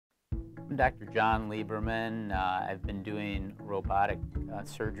I'm Dr. John Lieberman. I've been doing robotic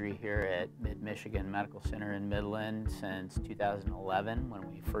surgery here at MidMichigan Medical Center in Midland since 2011 when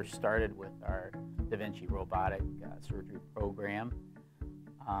we first started with our Da Vinci robotic surgery program.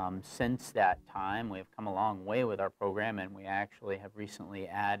 Since that time, we've come a long way with our program, and we actually have recently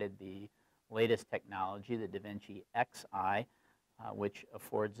added the latest technology, the Da Vinci Xi, which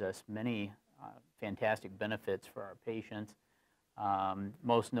affords us many fantastic benefits for our patients.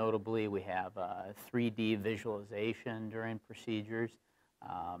 Most notably, we have 3D visualization during procedures.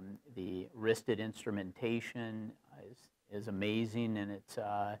 The wristed instrumentation is amazing in its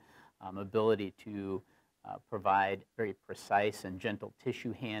ability to provide very precise and gentle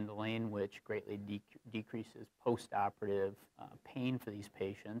tissue handling, which greatly decreases post-operative pain for these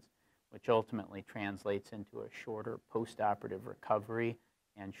patients, which ultimately translates into a shorter post-operative recovery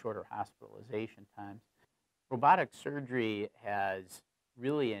and shorter hospitalization times. Robotic surgery has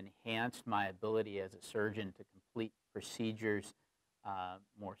really enhanced my ability as a surgeon to complete procedures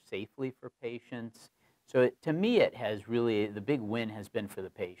more safely for patients. So to me, it has really, the big win has been for the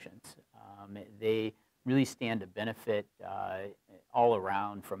patients. They really stand to benefit all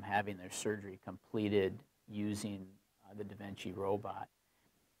around from having their surgery completed using the Da Vinci robot.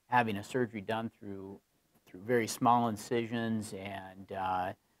 Having a surgery done through very small incisions and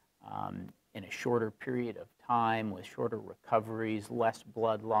in a shorter period of time with shorter recoveries, less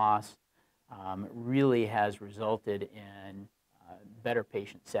blood loss, really has resulted in better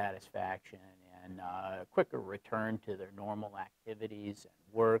patient satisfaction and a quicker return to their normal activities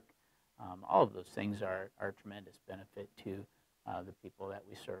and work. All of those things are a tremendous benefit to the people that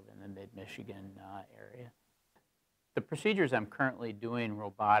we serve in the Mid-Michigan area. The procedures I'm currently doing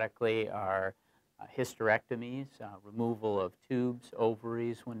robotically are hysterectomies, removal of tubes,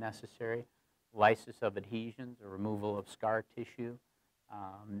 ovaries when necessary, lysis of adhesions or removal of scar tissue,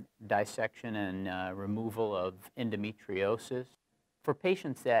 dissection and removal of endometriosis. For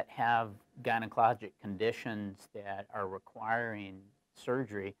patients that have gynecologic conditions that are requiring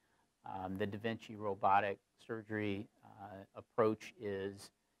surgery, the Da Vinci robotic surgery approach is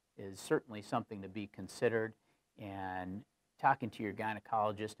certainly something to be considered, and talking to your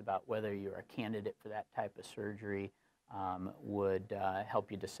gynecologist about whether you're a candidate for that type of surgery would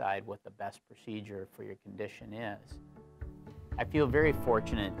help you decide what the best procedure for your condition is. I feel very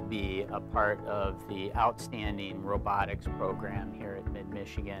fortunate to be a part of the outstanding robotics program here at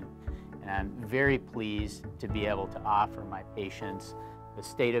Mid-Michigan, and I'm very pleased to be able to offer my patients the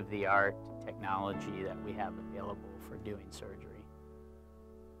state-of-the-art technology that we have available for doing surgery.